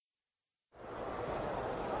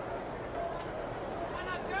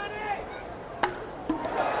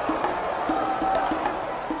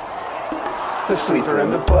The sleeper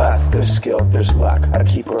and the bust. There's skill, there's luck. A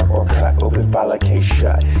keeper or cut. Open file, a case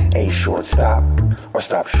shut. A shortstop or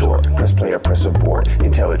stop short. Press play or press abort.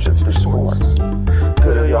 Intelligence for sports.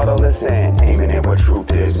 Good of y'all to listen. Aiming at what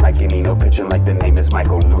truth is. Mike Ganino pitching like the name is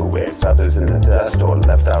Michael Lewis. Others in the dust or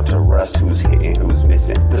left out to rust. Who's hitting, who's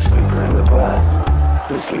missing? The sleeper and the bust.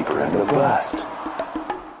 The sleeper and the bust.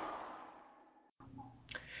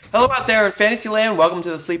 Hello out there in Fantasyland. Welcome to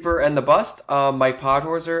the Sleeper and the Bust. I'm Mike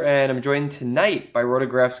Podhorzer, and I'm joined tonight by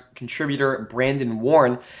Rotograph's contributor Brandon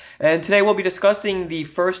Warren. And today we'll be discussing the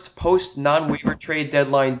first post-non-waiver trade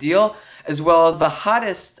deadline deal, as well as the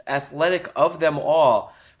hottest athletic of them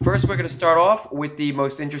all. First, we're going to start off with the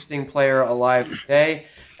most interesting player alive today,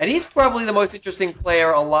 and he's probably the most interesting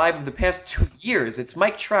player alive of the past 2 years. It's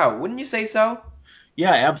Mike Trout. Wouldn't you say so?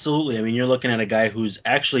 Yeah, absolutely. I mean, you're looking at a guy who's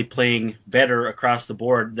actually playing better across the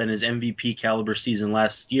board than his MVP caliber season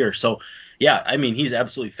last year. So, yeah, I mean, he's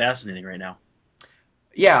absolutely fascinating right now.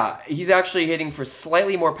 Yeah, he's actually hitting for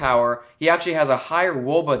slightly more power. He actually has a higher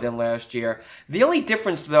WOBA than last year. The only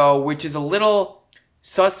difference, though, which is a little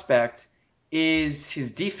suspect, is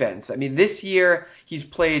his defense. I mean, this year he's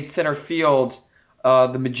played center field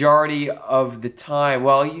the majority of the time.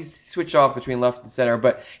 Well, he's switched off between left and center,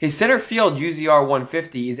 but his center field UZR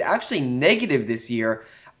 150 is actually negative this year.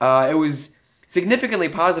 It was significantly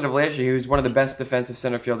positive last year. He was one of the best defensive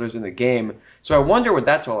center fielders in the game. So I wonder what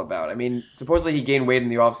that's all about. I mean, supposedly he gained weight in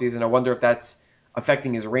the offseason. I wonder if that's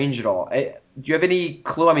affecting his range at all. Do you have any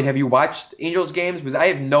clue? I mean, have you watched Angels games? Because I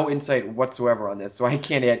have no insight whatsoever on this, so I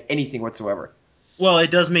can't add anything whatsoever. Well,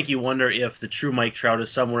 it does make you wonder if the true Mike Trout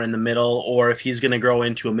is somewhere in the middle or if he's going to grow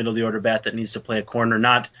into a middle of the order bat that needs to play a corner,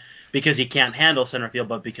 not because he can't handle center field,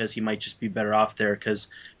 but because he might just be better off there because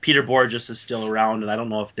Peter Borges is still around, and I don't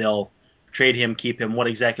know if they'll trade him, keep him, what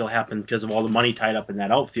exactly will happen because of all the money tied up in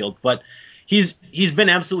that outfield. But he's been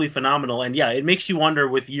absolutely phenomenal, and yeah, it makes you wonder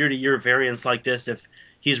with year-to-year variance like this if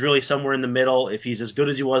he's really somewhere in the middle, if he's as good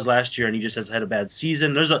as he was last year and he just has had a bad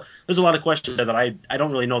season. There's a lot of questions there that I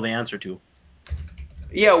don't really know the answer to.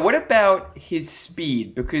 Yeah, what about his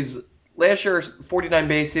speed? Because last year, 49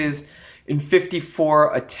 bases in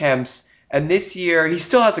 54 attempts, and this year he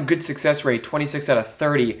still has a good success rate, 26 out of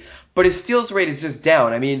 30, but his steals rate is just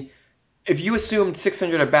down. I mean, if you assumed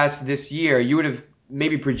 600 at bats this year, you would have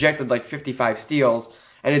maybe projected like 55 steals,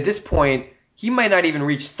 and at this point, he might not even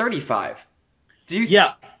reach 35. Do you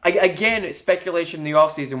Yeah, again speculation in the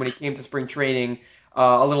offseason when he came to spring training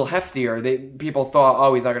a little heftier? People thought,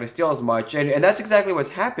 oh, he's not going to steal as much, and that's exactly what's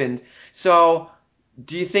happened. So,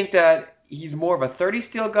 do you think that he's more of a 30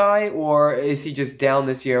 steal guy, or is he just down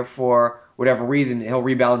this year for whatever reason? He'll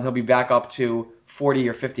rebound, he'll be back up to 40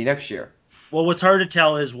 or 50 next year. well, what's hard to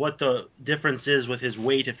tell is what the difference is with his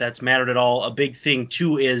weight, if that's mattered at all. A big thing,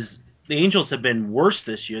 too, is the Angels have been worse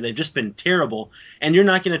this year. They've just been terrible. And you're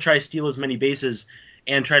not going to try to steal as many bases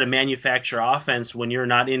and try to manufacture offense when you're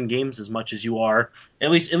not in games as much as you are,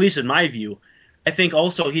 at least in my view. I think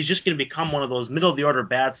also he's just going to become one of those middle of the order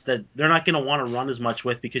bats that they're not going to want to run as much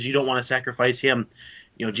with because you don't want to sacrifice him,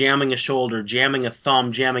 jamming a shoulder, jamming a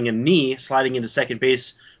thumb, jamming a knee, sliding into second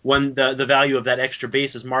base when the value of that extra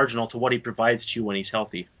base is marginal to what he provides to you when he's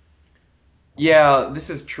healthy. Yeah, this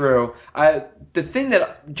is true. The thing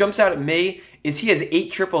that jumps out at me is he has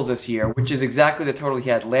 8 triples this year, which is exactly the total he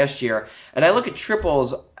had last year. And I look at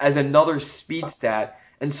triples as another speed stat,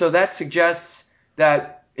 and so that suggests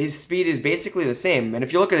that his speed is basically the same. And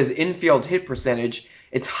if you look at his infield hit percentage,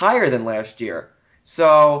 it's higher than last year.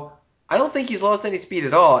 So I don't think he's lost any speed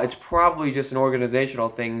at all. It's probably just an organizational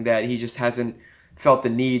thing that he just hasn't felt the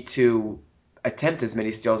need to attempt as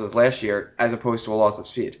many steals as last year, as opposed to a loss of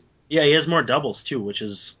speed. Yeah, he has more doubles too, which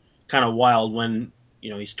is kind of wild when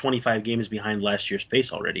he's 25 games behind last year's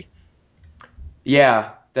pace already.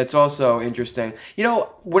 Yeah, that's also interesting.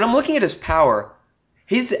 When I'm looking at his power,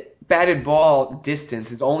 his batted ball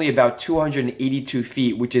distance is only about 282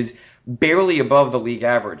 feet, which is barely above the league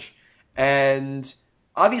average. And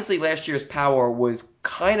obviously, last year's power was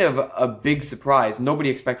kind of a big surprise. Nobody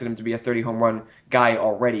expected him to be a 30 home run guy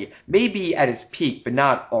already. Maybe at his peak, but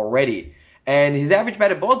not already. And his average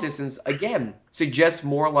batted ball distance, again, suggests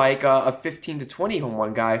more like a 15 to 20 home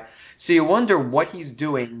run guy. So you wonder what he's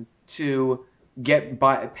doing to get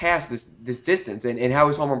past this distance, and how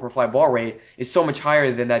his home run per fly ball rate is so much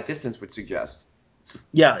higher than that distance would suggest.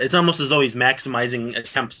 Yeah, it's almost as though he's maximizing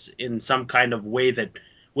attempts in some kind of way that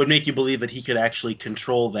would make you believe that he could actually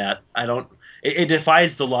control that. I don't. It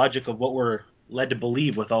defies the logic of what we're led to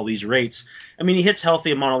believe with all these rates. I mean, he hits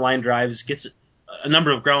healthy amount of line drives, gets a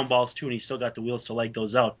number of ground balls too, and he's still got the wheels to leg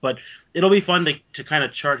those out. But it'll be fun to kind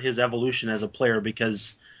of chart his evolution as a player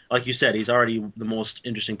because, like you said, he's already the most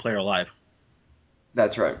interesting player alive.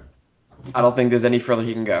 That's right. I don't think there's any further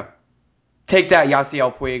he can go. Take that,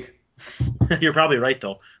 Yasiel Puig. You're probably right,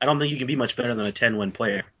 though. I don't think you can be much better than a 10-win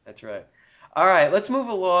player. That's right. All right, let's move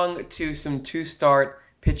along to some two-start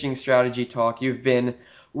pitching strategy talk. You've been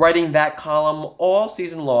writing that column all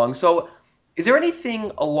season long. So, is there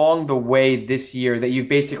anything along the way this year that you've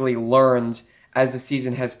basically learned as the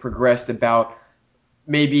season has progressed about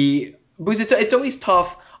maybe because it's always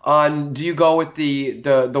tough on do you go with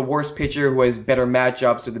the worst pitcher who has better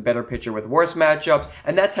matchups or the better pitcher with worse matchups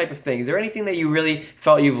and that type of thing. Is there anything that you really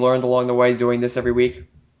felt you've learned along the way doing this every week?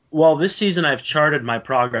 Well, this season I've charted my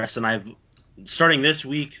progress, and I've starting this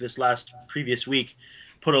week, this last previous week,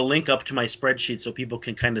 put a link up to my spreadsheet so people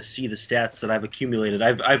can kind of see the stats that I've accumulated.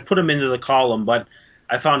 I've put them into the column, but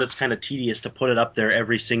I found it's kind of tedious to put it up there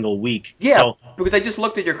every single week. Yeah, So because I just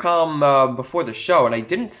looked at your column before the show and I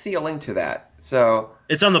didn't see a link to that. So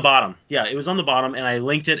it's on the bottom. Yeah, it was on the bottom, and I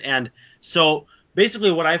linked it. And so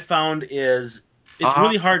basically, what I found is it's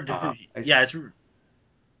really hard to. I see. Yeah,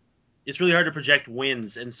 it's really hard to project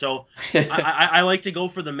wins, and so I like to go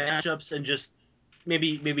for the matchups and just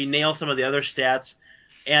maybe nail some of the other stats.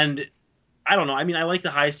 And I don't know. I mean, I like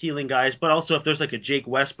the high ceiling guys, but also if there's like a Jake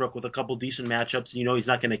Westbrook with a couple decent matchups, and you know he's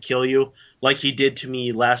not going to kill you like he did to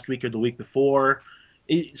me last week or the week before.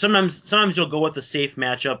 Sometimes you'll go with a safe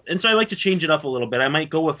matchup, and so I like to change it up a little bit. I might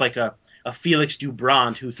go with like a Felix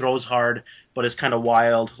Dubront who throws hard but is kind of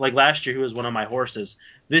wild. Like last year, he was one of my horses.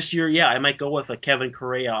 This year, yeah, I might go with a Kevin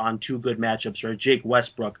Correa on two good matchups, or a Jake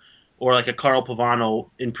Westbrook, or like a Carl Pavano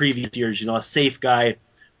in previous years. You know, a safe guy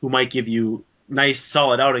who might give you nice,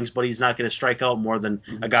 solid outings, but he's not going to strike out more than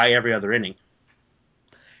a guy every other inning.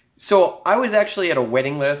 So I was actually at a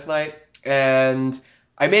wedding last night, and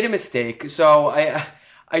I made a mistake. So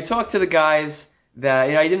I talked to the guys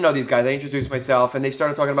that I didn't know these guys. I introduced myself, and they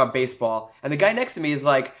started talking about baseball. And the guy next to me is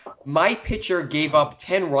like, "My pitcher gave up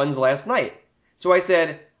 10 runs last night." So I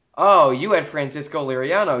said, "Oh, you had Francisco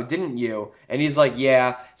Liriano, didn't you?" And he's like,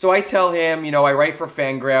 "Yeah." So I tell him, I write for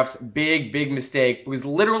Fangraphs. Big mistake, because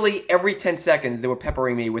literally every 10 seconds they were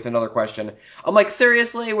peppering me with another question. I'm like,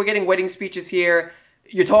 seriously, we're getting wedding speeches here.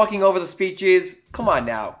 You're talking over the speeches. Come on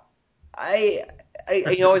now. I,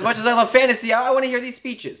 as much as I love fantasy, I want to hear these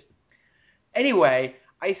speeches. Anyway,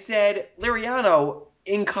 I said, Liriano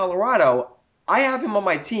in Colorado, I have him on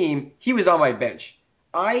my team. He was on my bench.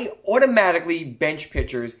 I automatically bench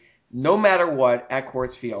pitchers no matter what at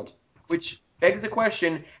Coors Field, which begs the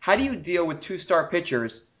question, how do you deal with two-star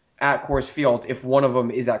pitchers at Coors Field if one of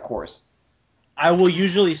them is at Coors? I will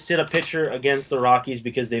usually sit a pitcher against the Rockies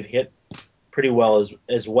because they've hit pretty well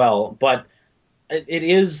as well, but it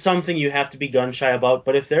is something you have to be gun shy about.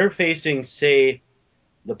 But if they're facing, say,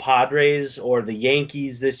 the Padres or the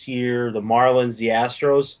Yankees this year, the Marlins, the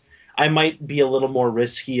Astros, I might be a little more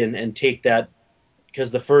risky and take that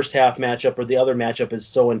because the first half matchup or the other matchup is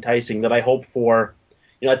so enticing that I hope for,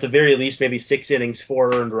 at the very least, maybe 6 innings,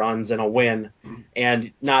 4 earned runs, and a win,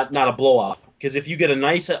 and not a blowout. Because if you get a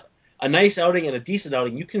nice outing and a decent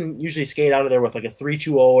outing, you can usually skate out of there with like a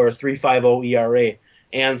 3.20 or a 3.50 ERA.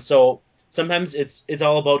 And so sometimes it's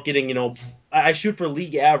all about getting, I shoot for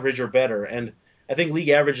league average or better, and I think league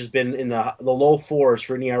average has been in the low fours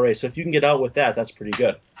for an ERA. So if you can get out with that, that's pretty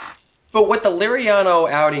good. But what the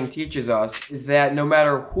Liriano outing teaches us is that no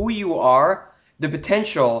matter who you are, the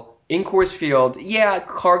potential in Coors Field, yeah,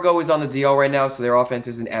 Cargo is on the DL right now, so their offense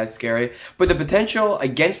isn't as scary. But the potential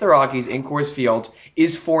against the Rockies in Coors Field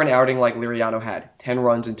is for an outing like Liriano had, 10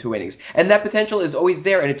 runs in 2 innings. And that potential is always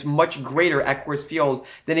there, and it's much greater at Coors Field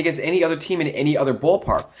than against any other team in any other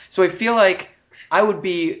ballpark. So I feel like I would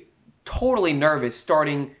be totally nervous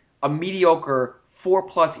starting a mediocre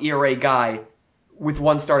 4+ ERA guy with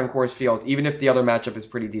one start in Coors Field, even if the other matchup is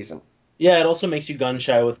pretty decent. Yeah, it also makes you gun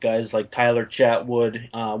shy with guys like Tyler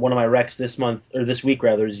Chatwood. One of my recs this week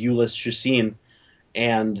rather, is Ulyss Chacin,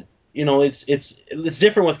 and it's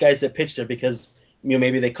different with guys that pitch there because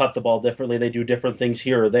maybe they cut the ball differently, they do different things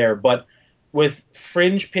here or there. But with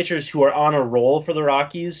fringe pitchers who are on a roll for the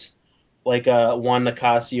Rockies, like Juan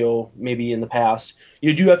Nicasio maybe in the past,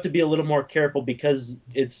 you do have to be a little more careful because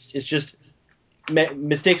it's just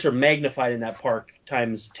mistakes are magnified in that park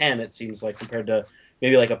times 10. It seems like compared to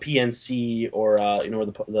maybe like a PNC or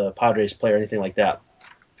the Padres play or anything like that.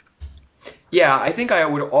 Yeah, I think I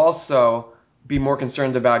would also be more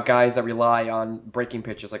concerned about guys that rely on breaking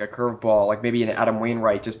pitches, like a curveball, like maybe an Adam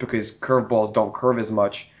Wainwright, just because curveballs don't curve as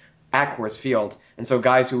much at Coors Field. And so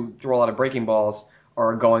guys who throw a lot of breaking balls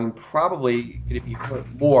are probably going to be hurt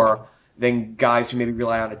more than guys who maybe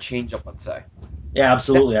rely on a changeup, let's say. Yeah,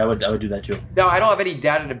 absolutely. I would do that too. Now, I don't have any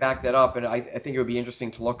data to back that up, and I think it would be interesting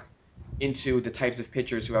to look into the types of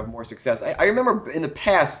pitchers who have more success. I remember in the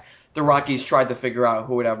past the Rockies tried to figure out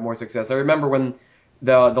who would have more success. I remember when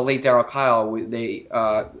the late Darryl Kyle, they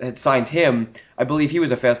had signed him. I believe he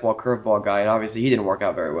was a fastball curveball guy, and obviously he didn't work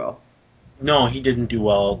out very well. No, he didn't do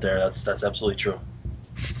well there. That's absolutely true.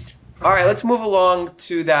 All right, let's move along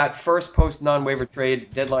to that first post non-waiver trade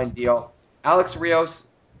deadline deal. Alex Rios,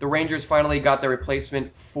 the Rangers finally got their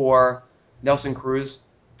replacement for Nelson Cruz,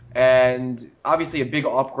 and obviously a big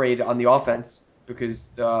upgrade on the offense because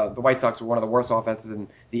the White Sox are one of the worst offenses in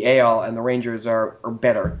the AL, and the Rangers are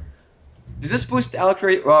better. Does this boost Alex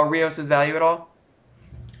Rios' value at all?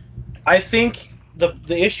 I think the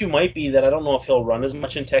issue might be that I don't know if he'll run as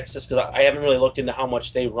much in Texas because I haven't really looked into how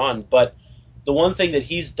much they run. But the one thing that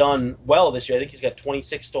he's done well this year, I think he's got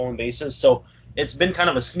 26 stolen bases, so it's been kind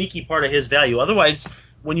of a sneaky part of his value. Otherwise,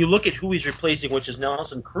 when you look at who he's replacing, which is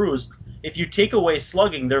Nelson Cruz, if you take away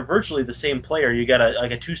slugging, they're virtually the same player. You got a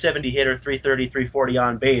 270 hitter, 330, 340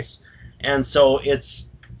 on base, and so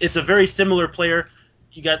it's a very similar player.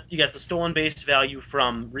 You got the stolen base value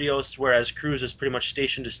from Rios, whereas Cruz is pretty much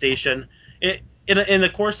station to station. In the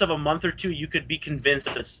course of a month or two, you could be convinced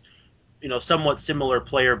that it's somewhat similar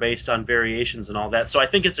player based on variations and all that. So I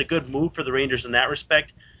think it's a good move for the Rangers in that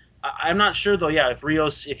respect. I'm not sure though. Yeah, if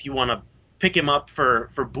Rios, if you want to pick him up for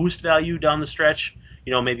boost value down the stretch,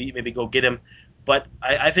 maybe go get him. But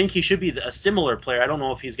I think he should be a similar player. I don't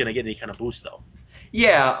know if he's going to get any kind of boost though.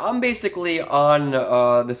 Yeah, I'm basically on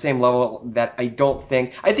the same level that I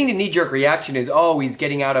think the knee-jerk reaction is, oh, he's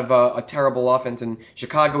getting out of a terrible offense in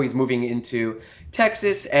Chicago, he's moving into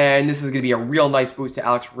Texas, and this is going to be a real nice boost to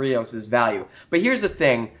Alex Rios' value. But here's the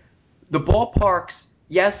thing, the ballparks,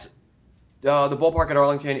 yes, the ballpark at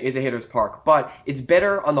Arlington is a hitter's park, but it's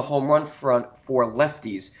better on the home run front for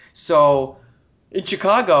lefties. So in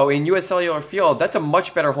Chicago, in U.S. Cellular Field, that's a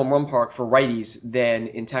much better home run park for righties than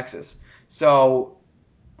in Texas. So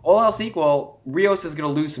all else equal, Rios is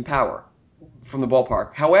going to lose some power from the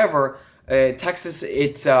ballpark. However, Texas,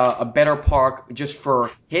 it's a better park just for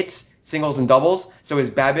hits, singles, and doubles, so his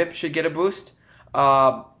BABIP should get a boost.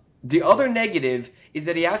 The other negative is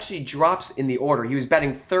that he actually drops in the order. He was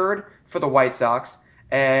batting third for the White Sox,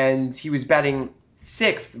 and he was batting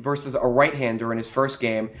sixth versus a right-hander in his first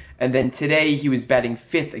game, and then today he was batting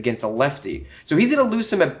fifth against a lefty. So he's going to lose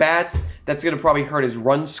some at-bats. That's going to probably hurt his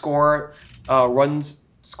runs scored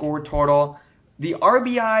total. The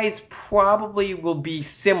RBIs probably will be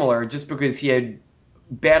similar just because he had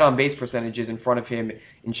bad on-base percentages in front of him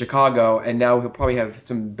in Chicago, and now he'll probably have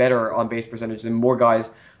some better on-base percentages and more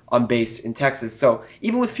guys on base in Texas. So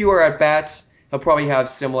even with fewer at-bats, he'll probably have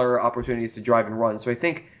similar opportunities to drive and run. So I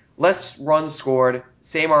think less runs scored,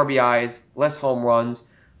 same RBIs, less home runs.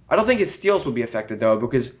 I don't think his steals will be affected, though,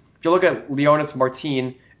 because if you look at Leonys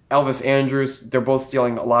Martin, Elvis Andrus, they're both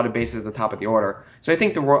stealing a lot of bases at the top of the order. So I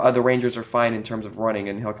think the Rangers are fine in terms of running,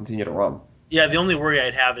 and he'll continue to run. Yeah, the only worry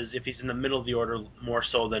I'd have is if he's in the middle of the order more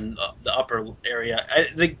so than the upper area.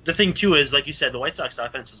 The thing, too, is, like you said, the White Sox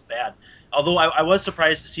offense is bad. Although I was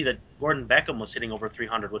surprised to see that Gordon Beckham was hitting over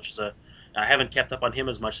 300, which is I haven't kept up on him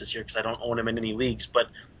as much this year because I don't own him in any leagues, but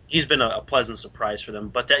he's been a pleasant surprise for them.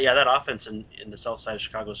 But that offense in the south side of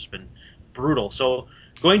Chicago has been brutal. So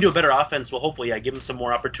going to a better offense will hopefully give him some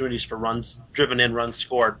more opportunities for runs driven in, runs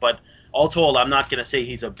scored. But all told, I'm not going to say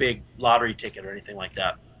he's a big lottery ticket or anything like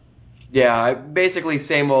that. Yeah, basically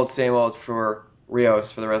same old for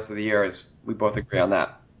Rios for the rest of the year. We both agree on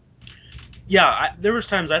that. Yeah, there was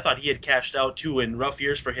times I thought he had cashed out too in rough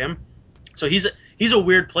years for him. So he's a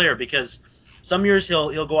weird player because some years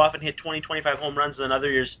he'll go off and hit 20, 25 home runs, and then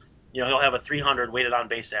other years he'll have a 300 weighted on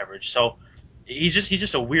base average. So he's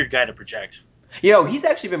just a weird guy to project. He's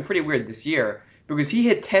actually been pretty weird this year because he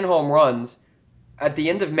hit 10 home runs. At the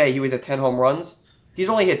end of May, he was at 10 home runs. He's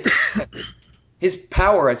only hit 6. His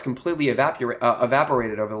power has completely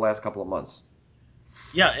evaporated over the last couple of months.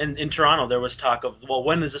 Yeah, and in Toronto there was talk of, well,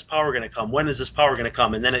 when is this power going to come? When is this power going to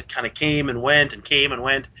come? And then it kind of came and went and came and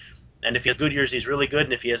went. And if he has good years, he's really good,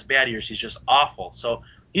 and if he has bad years, he's just awful. So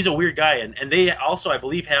he's a weird guy, and they also, I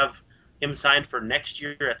believe, have him signed for next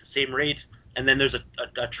year at the same rate. And then there's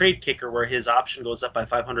a trade kicker where his option goes up by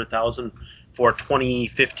 $500,000 for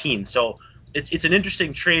 2015. So it's an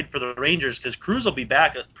interesting trade for the Rangers because Cruz will be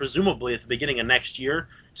back presumably at the beginning of next year,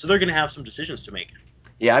 so they're going to have some decisions to make.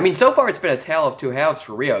 Yeah, I mean, so far it's been a tale of two halves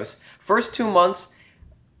for Rios. First 2 months,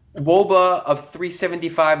 WOBA of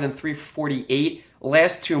 375, then 348.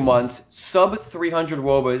 Last 2 months, sub 300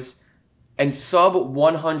 WOBAs and sub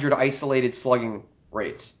 100 isolated slugging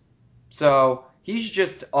rates. So he's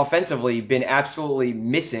just offensively been absolutely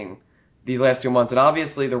missing these last 2 months. And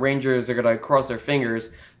obviously the Rangers are going to cross their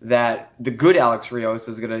fingers that the good Alex Rios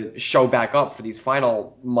is going to show back up for these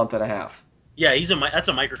final month and a half. Yeah, that's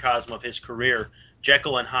a microcosm of his career.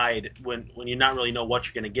 Jekyll and Hyde, when you not really know what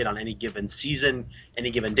you're going to get on any given season,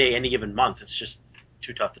 any given day, any given month. It's just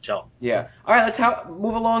too tough to tell. Yeah. All right, let's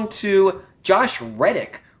move along to Josh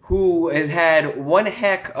Reddick, who has had one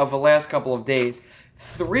heck of the last couple of days.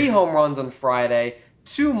 3 home runs on Friday,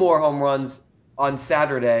 2 more home runs on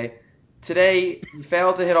Saturday. Today, he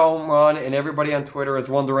failed to hit a home run, and everybody on Twitter is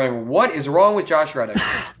wondering, what is wrong with Josh Reddick?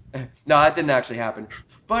 No, that didn't actually happen.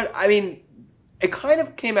 But, I mean, it kind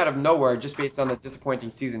of came out of nowhere just based on the disappointing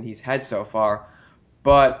season he's had so far.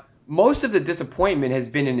 But most of the disappointment has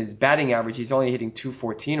been in his batting average. He's only hitting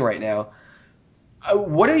 .214 right now.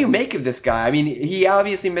 What do you make of this guy? I mean, he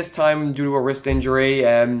obviously missed time due to a wrist injury,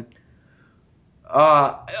 and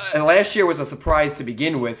last year was a surprise to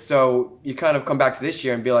begin with. So you kind of come back to this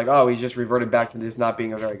year and be like, oh, he's just reverted back to this not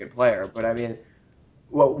being a very good player. But I mean,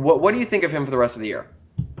 what do you think of him for the rest of the year?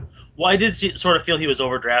 Well, I did sort of feel he was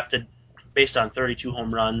overdrafted based on 32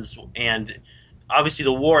 home runs, and obviously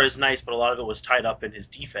the WAR is nice, but a lot of it was tied up in his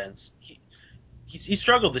defense. He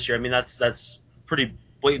struggled this year. I mean, that's pretty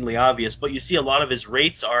blatantly obvious. But you see, a lot of his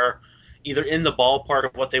rates are either in the ballpark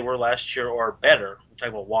of what they were last year or better. We're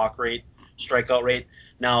talking about walk rate, strikeout rate.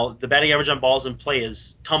 Now, the batting average on balls in play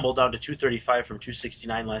is tumbled down to 235 from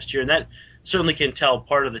 269 last year, and that certainly can tell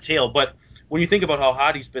part of the tale. But when you think about how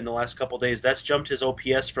hot he's been the last couple of days, that's jumped his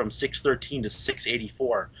OPS from 613 to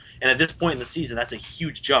 684. And at this point in the season, that's a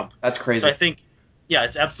huge jump. That's crazy. So I think, yeah,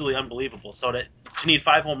 it's absolutely unbelievable. So to need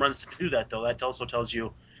 5 home runs to do that, though, that also tells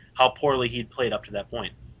you how poorly he'd played up to that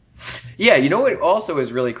point. Yeah, you know what also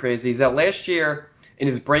is really crazy is that last year in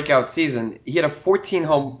his breakout season, he had a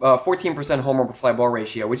 14% home run per fly ball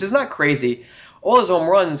ratio, which is not crazy. All his home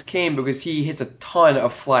runs came because he hits a ton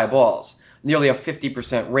of fly balls, nearly a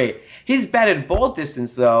 50% rate. His batted ball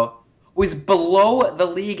distance, though, was below the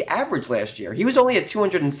league average last year. He was only at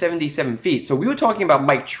 277 feet. So we were talking about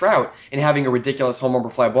Mike Trout and having a ridiculous home run per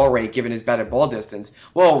fly ball rate given his batted ball distance.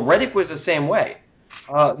 Well, Reddick was the same way.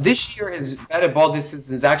 This year, his batted ball distance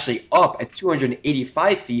is actually up at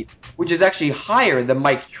 285 feet, which is actually higher than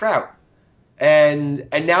Mike Trout. And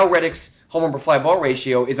now Reddick's home run per fly ball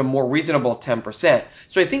ratio is a more reasonable 10%.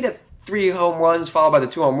 So I think that 3 home runs followed by the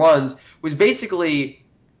 2 home runs was basically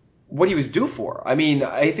what he was due for. I mean,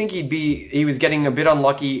 I think he was getting a bit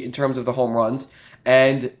unlucky in terms of the home runs,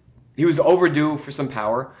 and he was overdue for some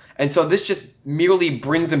power. And so this just merely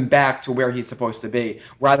brings him back to where he's supposed to be,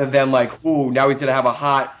 rather than like, ooh, now he's going to have a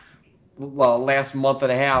hot last month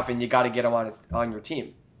and a half, and you got to get him on your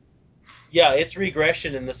team. Yeah, it's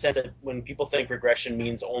regression in the sense that when people think regression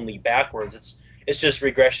means only backwards, it's just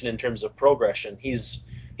regression in terms of progression. He's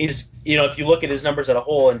if you look at his numbers as a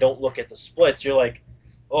whole and don't look at the splits, you're like,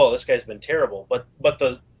 oh, this guy's been terrible. But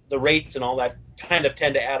the rates and all that kind of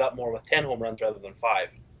tend to add up more with 10 home runs rather than 5.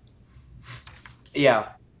 Yeah,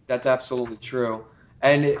 that's absolutely true.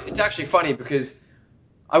 And it's actually funny because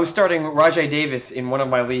I was starting Rajai Davis in one of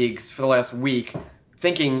my leagues for the last week,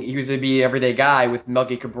 thinking he was going to be an everyday guy with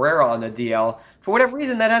Melky Cabrera on the DL. For whatever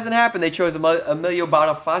reason, that hasn't happened. They chose Emilio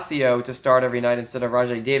Bonifacio to start every night instead of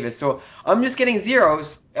Rajai Davis. So I'm just getting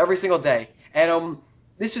zeros every single day. And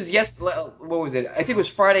this was what was it? I think it was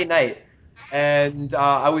Friday night. And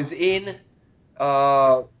I was in...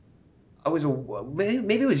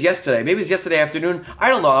 maybe it was yesterday. Maybe it was yesterday afternoon. I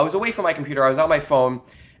don't know. I was away from my computer. I was on my phone,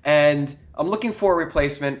 and I'm looking for a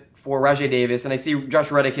replacement for Rajai Davis, and I see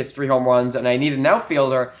Josh Reddick hits 3 home runs, and I need an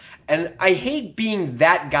outfielder, and I hate being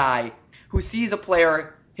that guy who sees a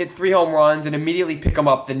player hit 3 home runs and immediately pick him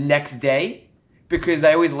up the next day, because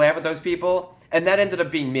I always laugh at those people, and that ended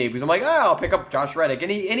up being me, because I'm like, oh, I'll pick up Josh Reddick,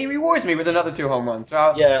 and he rewards me with another 2 home runs.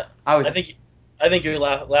 So Yeah, I I think you're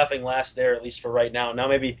laughing last there, at least for right now. Now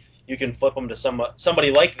maybe you can flip him to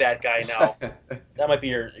somebody like that guy now. That might be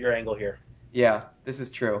your angle here. Yeah, this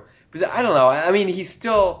is true. Because I don't know. I mean, he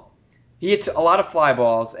hits a lot of fly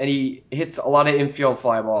balls, and he hits a lot of infield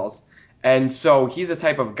fly balls. And so he's the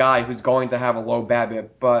type of guy who's going to have a low BABIP.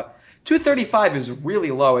 But 235 is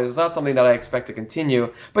really low. It's not something that I expect to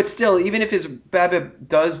continue. But still, even if his BABIP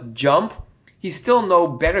does jump, he's still no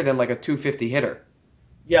better than like a 250 hitter.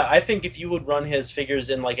 Yeah, I think if you would run his figures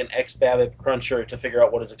in like an xBABIP cruncher to figure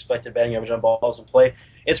out what his expected batting average on balls in play,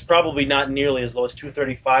 it's probably not nearly as low as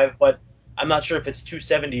 235, but I'm not sure if it's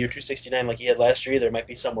 270 or 269 like he had last year either. It might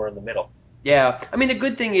be somewhere in the middle. Yeah, I mean the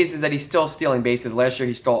good thing is that he's still stealing bases. Last year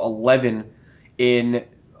he stole 11 in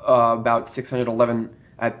about 611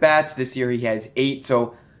 at bats. This year he has 8.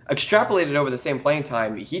 So extrapolated over the same playing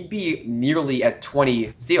time, he'd be nearly at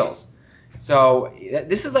 20 steals. So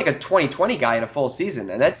this is like a 2020 guy in a full season,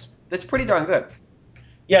 and that's pretty darn good.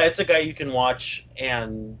 Yeah, it's a guy you can watch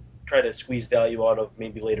and try to squeeze value out of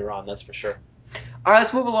maybe later on. That's for sure. All right,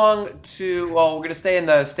 let's move along to, well, we're going to stay in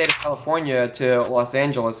the state of California to Los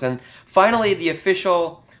Angeles. And finally, the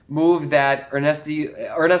official move that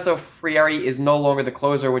Ernesto Frieri is no longer the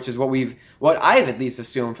closer, which is what I've at least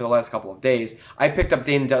assumed for the last couple of days. I picked up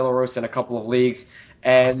Dane De La Rosa in a couple of leagues,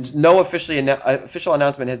 and no official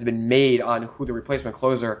announcement has been made on who the replacement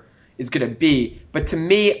closer is going to be. But to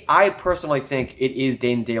me, I personally think it is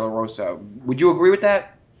Dane De La Rosa. Would you agree with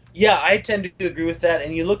that? Yeah, I tend to agree with that.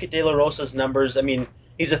 And you look at De La Rosa's numbers. I mean,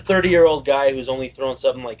 he's a 30-year-old guy who's only thrown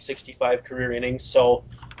something like 65 career innings, so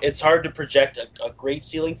it's hard to project a great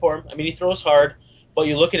ceiling for him. I mean, he throws hard, but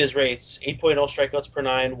you look at his rates: 8.0 strikeouts per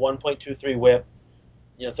nine, 1.23 WHIP.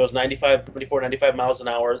 Throws 95 miles an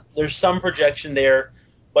hour. There's some projection there,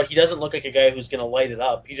 but he doesn't look like a guy who's going to light it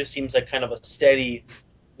up. He just seems like kind of a steady,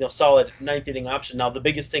 solid ninth inning option. Now, the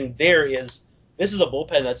biggest thing there is this is a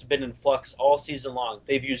bullpen that's been in flux all season long.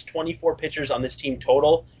 They've used 24 pitchers on this team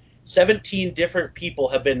total. 17 different people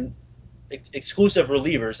have been exclusive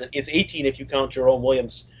relievers. It's 18 if you count Jerome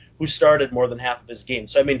Williams, who started more than half of his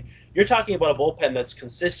games. So, I mean, you're talking about a bullpen that's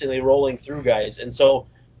consistently rolling through guys. And so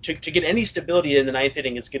to get any stability in the ninth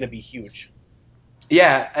inning is going to be huge.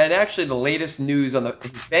 Yeah, and actually the latest news on his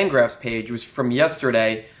Fangraphs page was from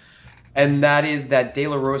yesterday, and that is that De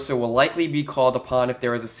La Rosa will likely be called upon if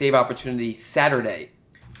there is a save opportunity Saturday.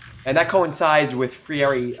 And that coincides with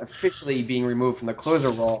Frieri officially being removed from the closer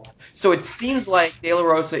role. So it seems like De La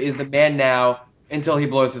Rosa is the man now until he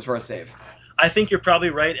blows his first save. I think you're probably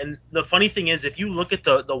right. And the funny thing is, if you look at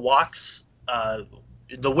the walks,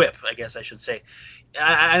 the whip, I guess I should say,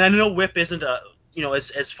 and I know whip isn't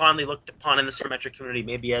as fondly looked upon in the sabermetric community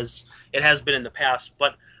maybe as it has been in the past,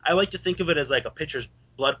 but I like to think of it as like a pitcher's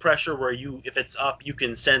blood pressure, where if it's up, you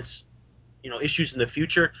can sense issues in the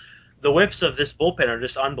future. The whips of this bullpen are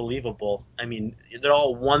just unbelievable. I mean, they're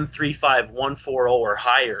all 135, 140 or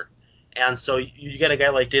higher, and so you get a guy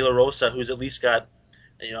like De La Rosa who's at least got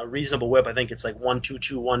a reasonable whip. I think it's like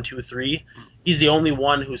 122, 123. He's the only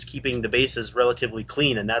one who's keeping the bases relatively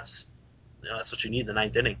clean, and that's what you need in the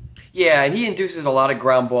ninth inning. Yeah, and he induces a lot of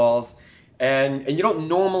ground balls, and you don't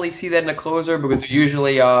normally see that in a closer because they're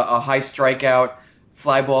usually a high strikeout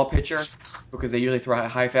fly ball pitcher because they usually throw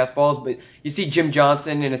high fastballs. But you see Jim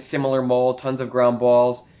Johnson in a similar mold, tons of ground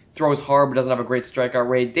balls, throws hard but doesn't have a great strikeout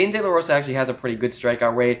rate. Dane De La Rosa actually has a pretty good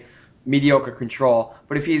strikeout rate, mediocre control.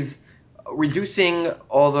 But if he's reducing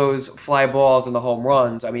all those fly balls and the home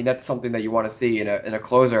runs, I mean, that's something that you want to see in a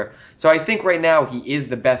closer. So I think right now he is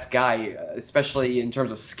the best guy, especially in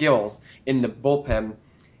terms of skills in the bullpen,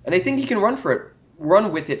 and I think he can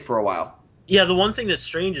run with it for a while. Yeah, the one thing that's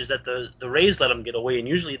strange is that the Rays let him get away, and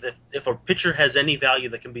usually if a pitcher has any value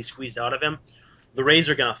that can be squeezed out of him, the Rays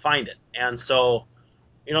are going to find it. And so,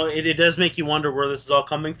 it does make you wonder where this is all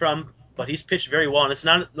coming from, but he's pitched very well, and it's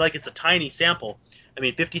not like it's a tiny sample. I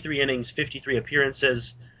mean, 53 innings, 53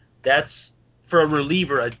 appearances, that's, for a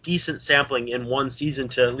reliever, a decent sampling in one season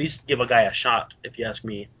to at least give a guy a shot, if you ask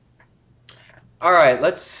me. All right,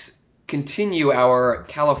 let's continue our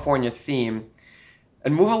California theme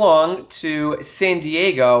and move along to San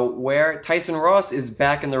Diego, where Tyson Ross is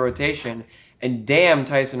back in the rotation, and damn,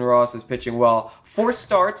 Tyson Ross is pitching well.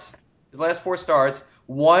 His last four starts,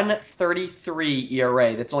 1.33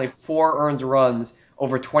 ERA. That's only four earned runs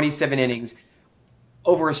over 27 innings,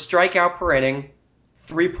 over a strikeout per inning,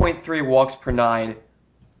 3.3 walks per nine.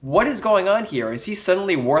 What is going on here? Is he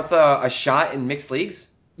suddenly worth a shot in mixed leagues?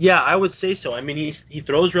 Yeah, I would say so. I mean, he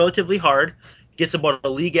throws relatively hard, gets about a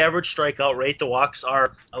league average strikeout rate. The walks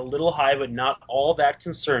are a little high, but not all that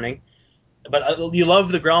concerning. But you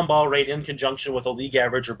love the ground ball rate in conjunction with a league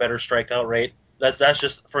average or better strikeout rate. That's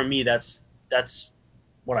just, for me. That's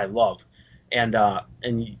what I love. And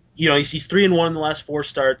he's 3-1 in the last four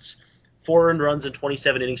starts, four earned runs in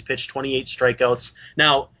 27 innings pitched, 28 strikeouts.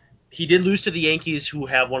 Now, he did lose to the Yankees, who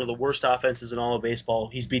have one of the worst offenses in all of baseball.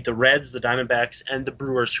 He's beat the Reds, the Diamondbacks, and the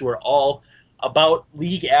Brewers, who are all about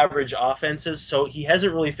league average offenses. So he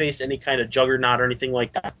hasn't really faced any kind of juggernaut or anything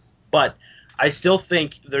like that. But I still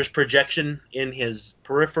think there's projection in his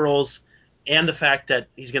peripherals and the fact that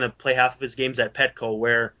he's going to play half of his games at Petco,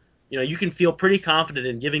 where you can feel pretty confident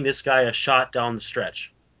in giving this guy a shot down the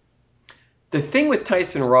stretch. The thing with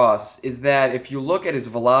Tyson Ross is that if you look at his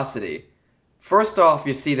velocity, first off,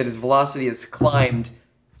 you see that his velocity has climbed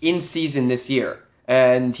in season this year.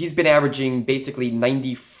 And he's been averaging basically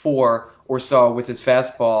 94 or so with his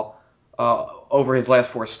fastball over his last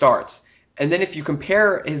four starts. And then if you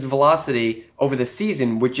compare his velocity over the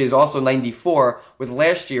season, which is also 94, with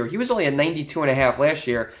last year, he was only at 92 and a half last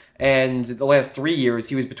year, and the last 3 years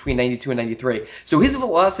he was between 92 and 93. So his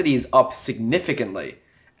velocity is up significantly,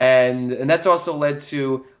 and that's also led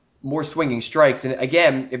to more swinging strikes. And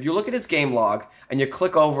again, if you look at his game log and you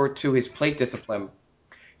click over to his plate discipline,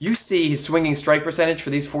 you see his swinging strike percentage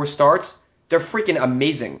for these 4 starts. They're freaking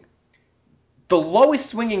amazing. The lowest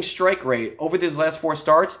swinging strike rate over these last 4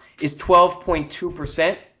 starts is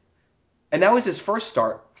 12.2%, and that was his first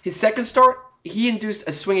start. His second start, he induced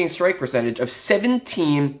a swinging strike percentage of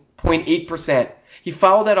 17.8%. He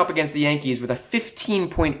followed that up against the Yankees with a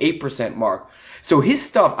 15.8% mark. So his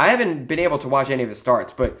stuff, I haven't been able to watch any of his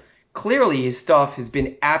starts, but clearly his stuff has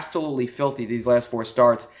been absolutely filthy these last 4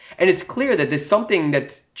 starts. And it's clear that there's something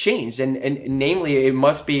that's changed, and namely, it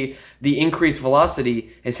must be the increased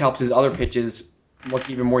velocity has helped his other pitches look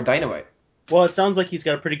even more dynamite. Well, it sounds like he's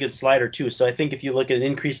got a pretty good slider too. So I think if you look at an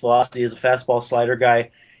increased velocity as a fastball slider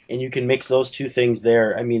guy, and you can mix those two things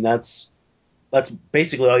there, I mean that's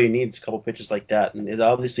basically all you need is a couple pitches like that. And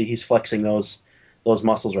obviously he's flexing those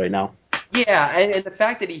muscles right now. Yeah, and the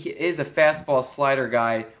fact that he is a fastball slider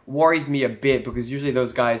guy worries me a bit because usually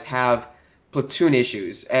those guys have platoon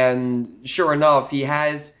issues. And sure enough, he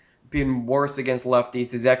has been worse against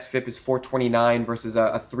lefties. His xFIP is 429 versus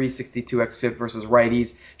a 362 xFIP versus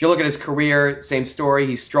righties. If you look at his career, same story.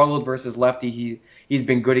 He struggled versus lefty. He's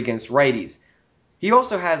been good against righties. He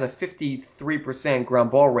also has a 53%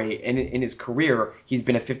 ground ball rate, and in his career, he's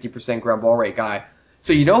been a 50% ground ball rate guy.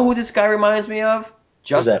 So you know who this guy reminds me of? Who's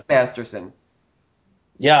Justin that? Masterson.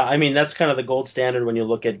 Yeah, I mean that's kind of the gold standard when you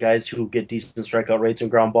look at guys who get decent strikeout rates and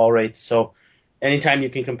ground ball rates. So anytime you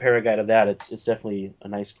can compare a guy to that, it's definitely a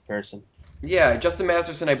nice comparison. Yeah, Justin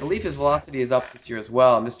Masterson, I believe his velocity is up this year as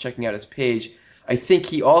well. I'm just checking out his page. I think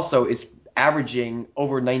he also is averaging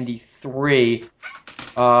over 93,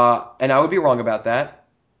 and I would be wrong about that.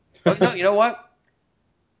 Oh, no, you know what?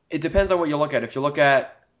 It depends on what you look at. If you look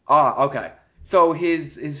at, okay. So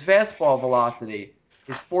his fastball velocity,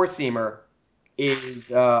 his four seamer is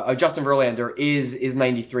Justin Verlander is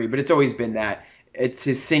 93, but it's always been that. It's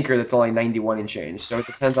his sinker that's only 91 and change. So it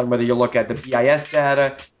depends on whether you look at the BIS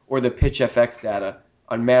data or the pitch FX data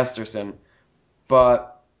on Masterson.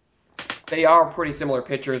 But they are pretty similar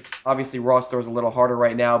pitchers. Obviously, Ross throws a little harder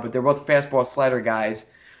right now, but they're both fastball slider guys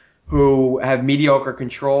who have mediocre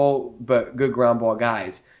control but good ground ball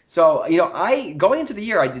guys. So, I going into the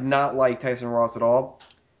year, I did not like Tyson Ross at all.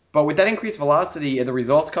 But with that increased velocity and the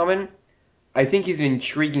results coming, I think he's an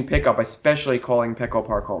intriguing pickup, especially calling Petco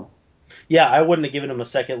Park home. Yeah, I wouldn't have given him a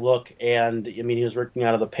second look, and I mean he was working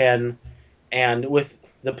out of the pen, and with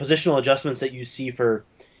the positional adjustments that you see for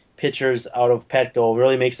pitchers out of Petco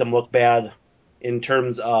really makes them look bad in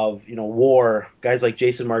terms of WAR. Guys like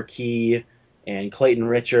Jason Marquis and Clayton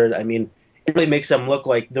Richard. I mean, it really makes them look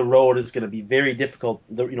like the road is going to be very difficult.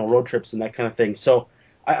 Road trips and that kind of thing. So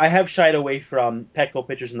I have shied away from Petco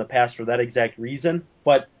pitchers in the past for that exact reason.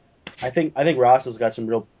 But I think Ross has got some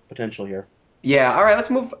real potential here. Yeah, all right,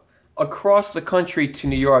 let's move across the country to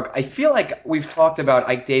New York. I feel like we've talked about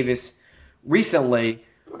Ike Davis recently,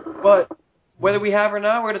 but whether we have or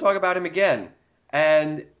not, we're going to talk about him again.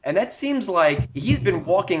 And that seems like he's been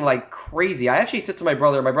walking like crazy. I actually said to my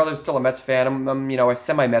brother, my brother's still a Mets fan. I'm a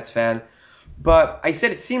semi-Mets fan. But I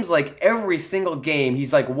said it seems like every single game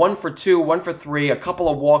he's like 1 for 2, 1 for 3, a couple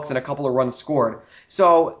of walks and a couple of runs scored.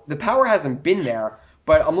 So the power hasn't been there.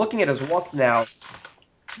 But I'm looking at his walks now.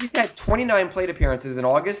 He's had 29 plate appearances in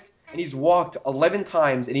August, and he's walked 11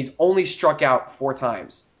 times, and he's only struck out 4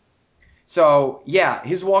 times. So, yeah,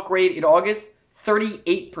 his walk rate in August,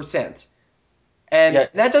 38%. And Yeah,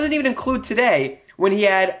 that doesn't even include today when he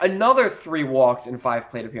had another 3 walks in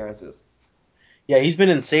 5 plate appearances. Yeah, he's been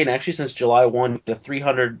insane actually since July 1. The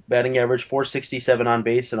 300 batting average, 467 on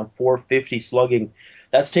base, and a 450 slugging.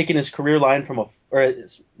 That's taken his career line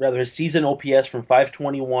rather his season OPS from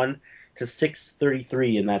 521 to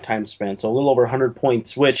 633 in that time span. So a little over 100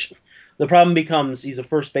 points. Which the problem becomes he's a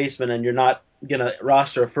first baseman, and you're not gonna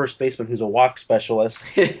roster a first baseman who's a walk specialist.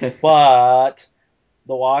 But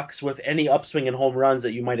the walks with any upswing in home runs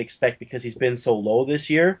that you might expect because he's been so low this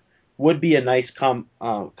year would be a nice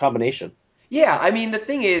combination. Yeah, I mean, the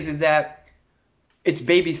thing is that it's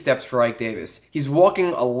baby steps for Ike Davis. He's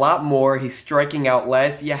walking a lot more. He's striking out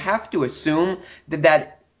less. You have to assume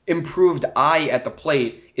that improved eye at the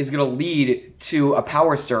plate is going to lead to a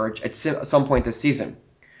power surge at some point this season.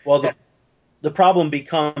 Well, the problem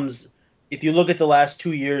becomes if you look at the last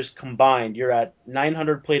 2 years combined, you're at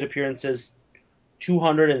 900 plate appearances,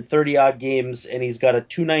 230 odd games, and he's got a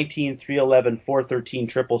 219, 311, 413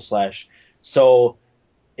 triple slash. So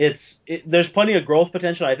there's plenty of growth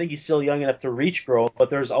potential. I think he's still young enough to reach growth, but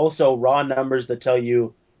there's also raw numbers that tell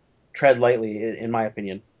you tread lightly, in my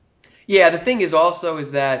opinion. Yeah, the thing is also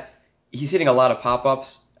is that he's hitting a lot of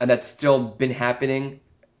pop-ups, and that's still been happening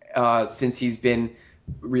since he's been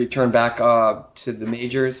returned back to the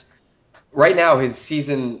majors. Right now, his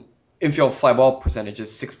season infield fly ball percentage is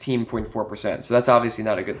 16.4%, so that's obviously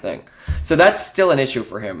not a good thing. So that's still an issue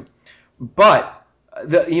for him. But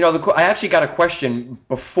I actually got a question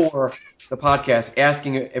before the podcast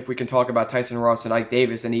asking if we can talk about Tyson Ross and Ike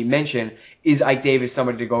Davis, and he mentioned, is Ike Davis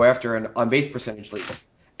somebody to go after in on base percentage league?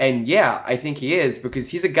 And yeah, I think he is because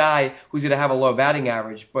he's a guy who's going to have a low batting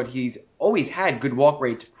average, but he's always had good walk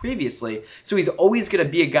rates previously, so he's always going to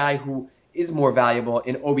be a guy who is more valuable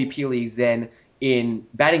in OBP leagues than in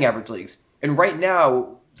batting average leagues. And right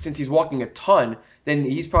now, since he's walking a ton, then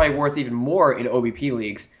he's probably worth even more in OBP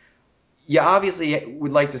leagues. You obviously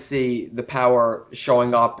would like to see the power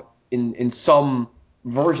showing up in some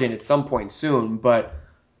version at some point soon, but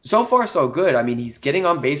so far so good. I mean, he's getting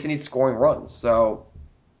on base and he's scoring runs. So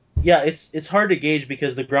Yeah, it's hard to gauge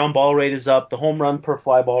because the ground ball rate is up, the home run per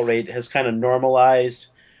fly ball rate has kind of normalized,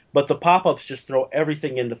 but the pop ups just throw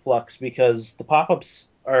everything into flux because the pop ups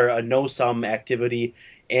are a no sum activity,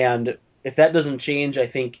 and if that doesn't change, I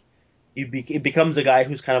think it becomes a guy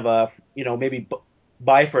who's kind of a maybe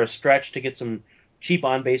buy for a stretch to get some cheap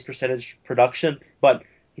on base percentage production, but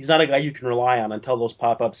he's not a guy you can rely on until those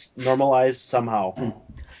pop ups normalize somehow.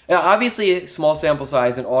 yeah, obviously small sample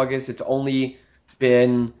size in August. It's only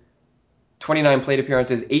been 29 plate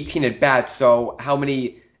appearances, 18 at bats. So how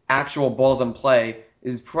many actual balls in play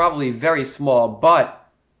is probably very small, but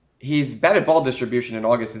his batted ball distribution in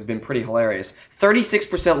August has been pretty hilarious.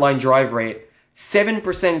 36% line drive rate,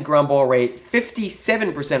 7% ground ball rate,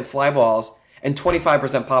 57% fly balls, and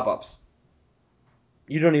 25% pop ups.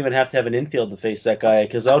 You don't even have to have an infield to face that guy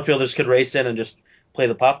because outfielders could race in and just play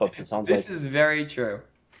the pop ups. It sounds This like is very true.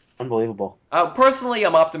 unbelievable. Personally,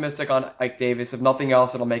 I'm optimistic on Ike Davis. If nothing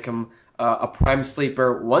else, it'll make him a prime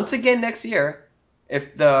sleeper once again next year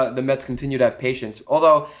if the Mets continue to have patience.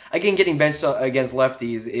 Although, again, getting benched against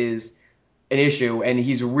lefties is an issue, and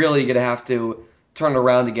he's really going to have to turn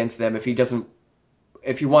around against them if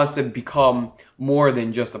he wants to become more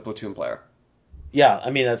than just a platoon player. Yeah,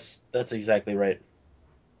 I mean that's exactly right.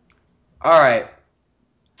 All right.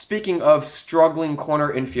 Speaking of struggling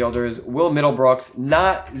corner infielders, Will Middlebrooks,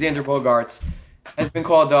 not Xander Bogaerts, has been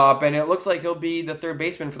called up, and it looks like he'll be the third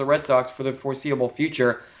baseman for the Red Sox for the foreseeable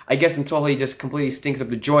future. I guess until he just completely stinks up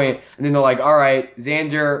the joint, and then they're like, "All right,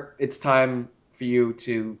 Xander, it's time for you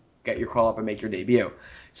to get your call up and make your debut."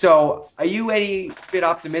 So, are you any bit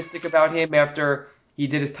optimistic about him after he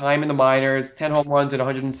did his time in the minors, 10 home runs and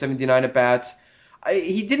 179 at bats?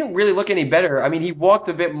 He didn't really look any better. I mean, he walked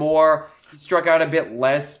a bit more, he struck out a bit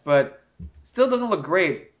less, but still doesn't look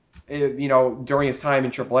great. During his time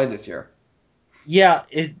in AAA this year. Yeah,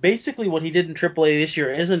 it basically what he did in AAA this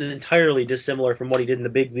year isn't entirely dissimilar from what he did in the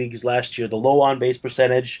big leagues last year. The low on base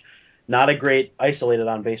percentage, not a great isolated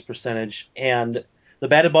on base percentage, and the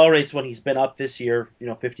batted ball rates when he's been up this year,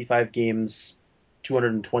 55 games,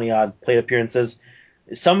 220 odd plate appearances,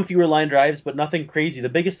 some fewer line drives, but nothing crazy. The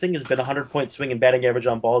biggest thing has been a 100-point swing in batting average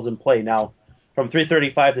on balls in play. Now, from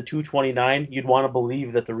 335 to 229, you'd want to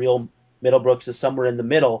believe that the real Middlebrooks is somewhere in the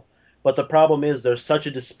middle. But the problem is there's such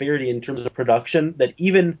a disparity in terms of production that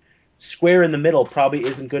even square in the middle probably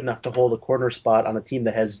isn't good enough to hold a corner spot on a team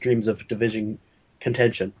that has dreams of division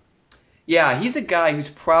contention. Yeah, he's a guy who's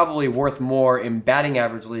probably worth more in batting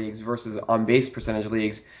average leagues versus on base percentage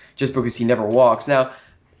leagues just because he never walks. Now,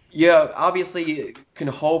 yeah, obviously can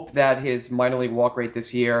hope that his minor league walk rate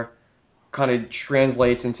this year kind of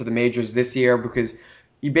translates into the majors this year because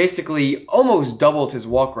he basically almost doubled his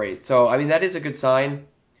walk rate. So, I mean, that is a good sign.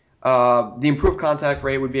 The improved contact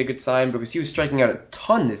rate would be a good sign because he was striking out a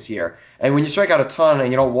ton this year. And when you strike out a ton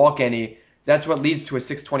and you don't walk any, that's what leads to a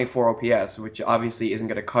 624 OPS, which obviously isn't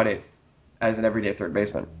going to cut it as an everyday third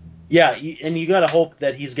baseman. Yeah, and you got to hope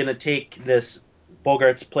that he's going to take this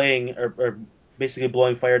Bogart's playing or basically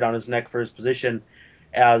blowing fire down his neck for his position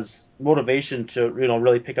as motivation to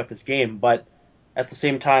really pick up his game. But at the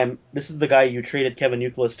same time, this is the guy you traded Kevin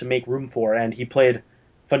Youkilis to make room for, and he played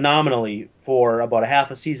phenomenally for about a half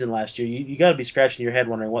a season last year. You got to be scratching your head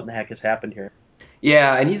wondering what in the heck has happened here.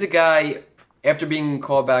 Yeah, and he's a guy, after being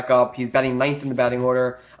called back up, he's batting ninth in the batting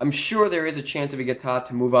order. I'm sure there is a chance if he gets hot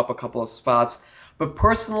to move up a couple of spots. But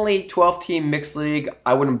personally, 12-team mixed league,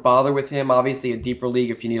 I wouldn't bother with him. Obviously, a deeper league,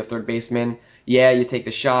 if you need a third baseman, yeah, you take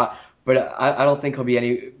the shot. But I don't think he'll be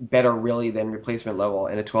any better, really, than replacement level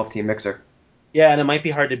in a 12-team mixer. Yeah, and it might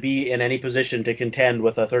be hard to be in any position to contend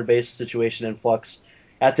with a third base situation in flux.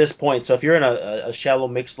 at this point. So if you're in a shallow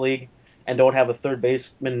mixed league and don't have a third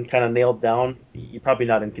baseman kind of nailed down, you're probably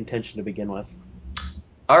not in contention to begin with.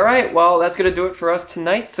 All right, well, that's going to do it for us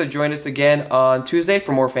tonight. So join us again on Tuesday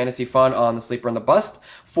for more fantasy fun on the Sleeper and the Bust.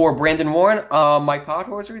 For Brandon Warren, Mike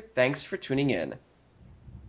Podhorzer, thanks for tuning in.